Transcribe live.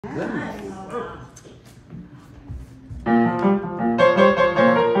In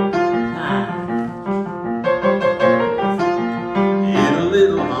a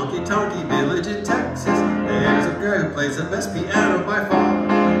little honky-tonky village in Texas, there's a girl who plays the best piano by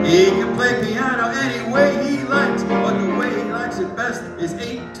far. He can play piano any way he likes, but the way he likes it best is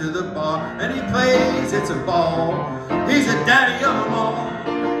 8 to the bar. And he plays, it's a ball. He's a daddy of them all.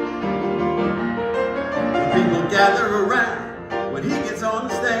 People gather around when he gets on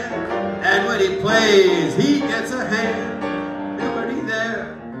the stand, and when he plays, he gets a hand. Nobody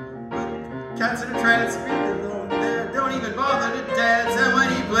there, but cats in a trance, people there don't even bother to dance. And when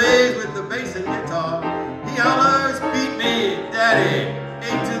he plays with the bass and guitar, he hollers, "Beat me, daddy."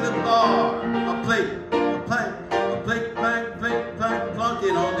 8 to the bar, a plate, a plank, a plate, plank, plate, plank,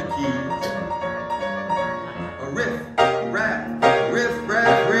 plunking on the keys. A riff, rap, riff,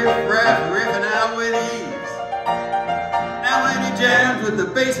 rap, riff, rap, riffing out with ease. And when he jams with the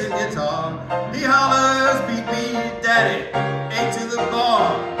bass and guitar, he hollers, "Beat me, daddy." 8 to the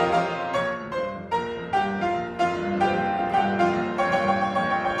bar.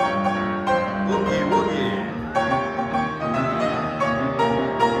 Woogie, woogie.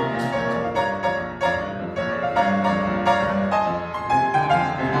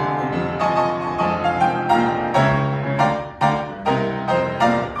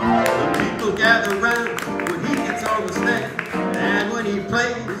 Gather round when he gets on the stand, and when he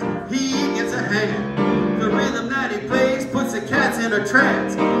plays, he gets a hand. The rhythm that he plays puts the cats in a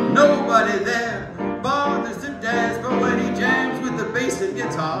trance. Nobody there bothers to dance, but when he jams with the bass and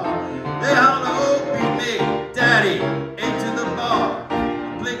guitar, they holler, "Oh, beat me, daddy." 8 to the bar. A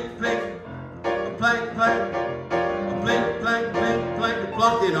blink, blink, a plank, plank, a blink, plank, blink, plank,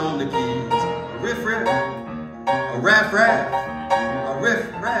 plunking on the keys. A riff, riff, a rap, rap. A riff,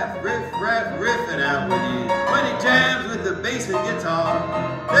 rap, riff, rap, riffing out with you. When he jams with the bass and guitar,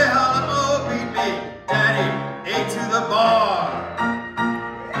 they holler, "Oh, beat me, daddy." 8 to the bar.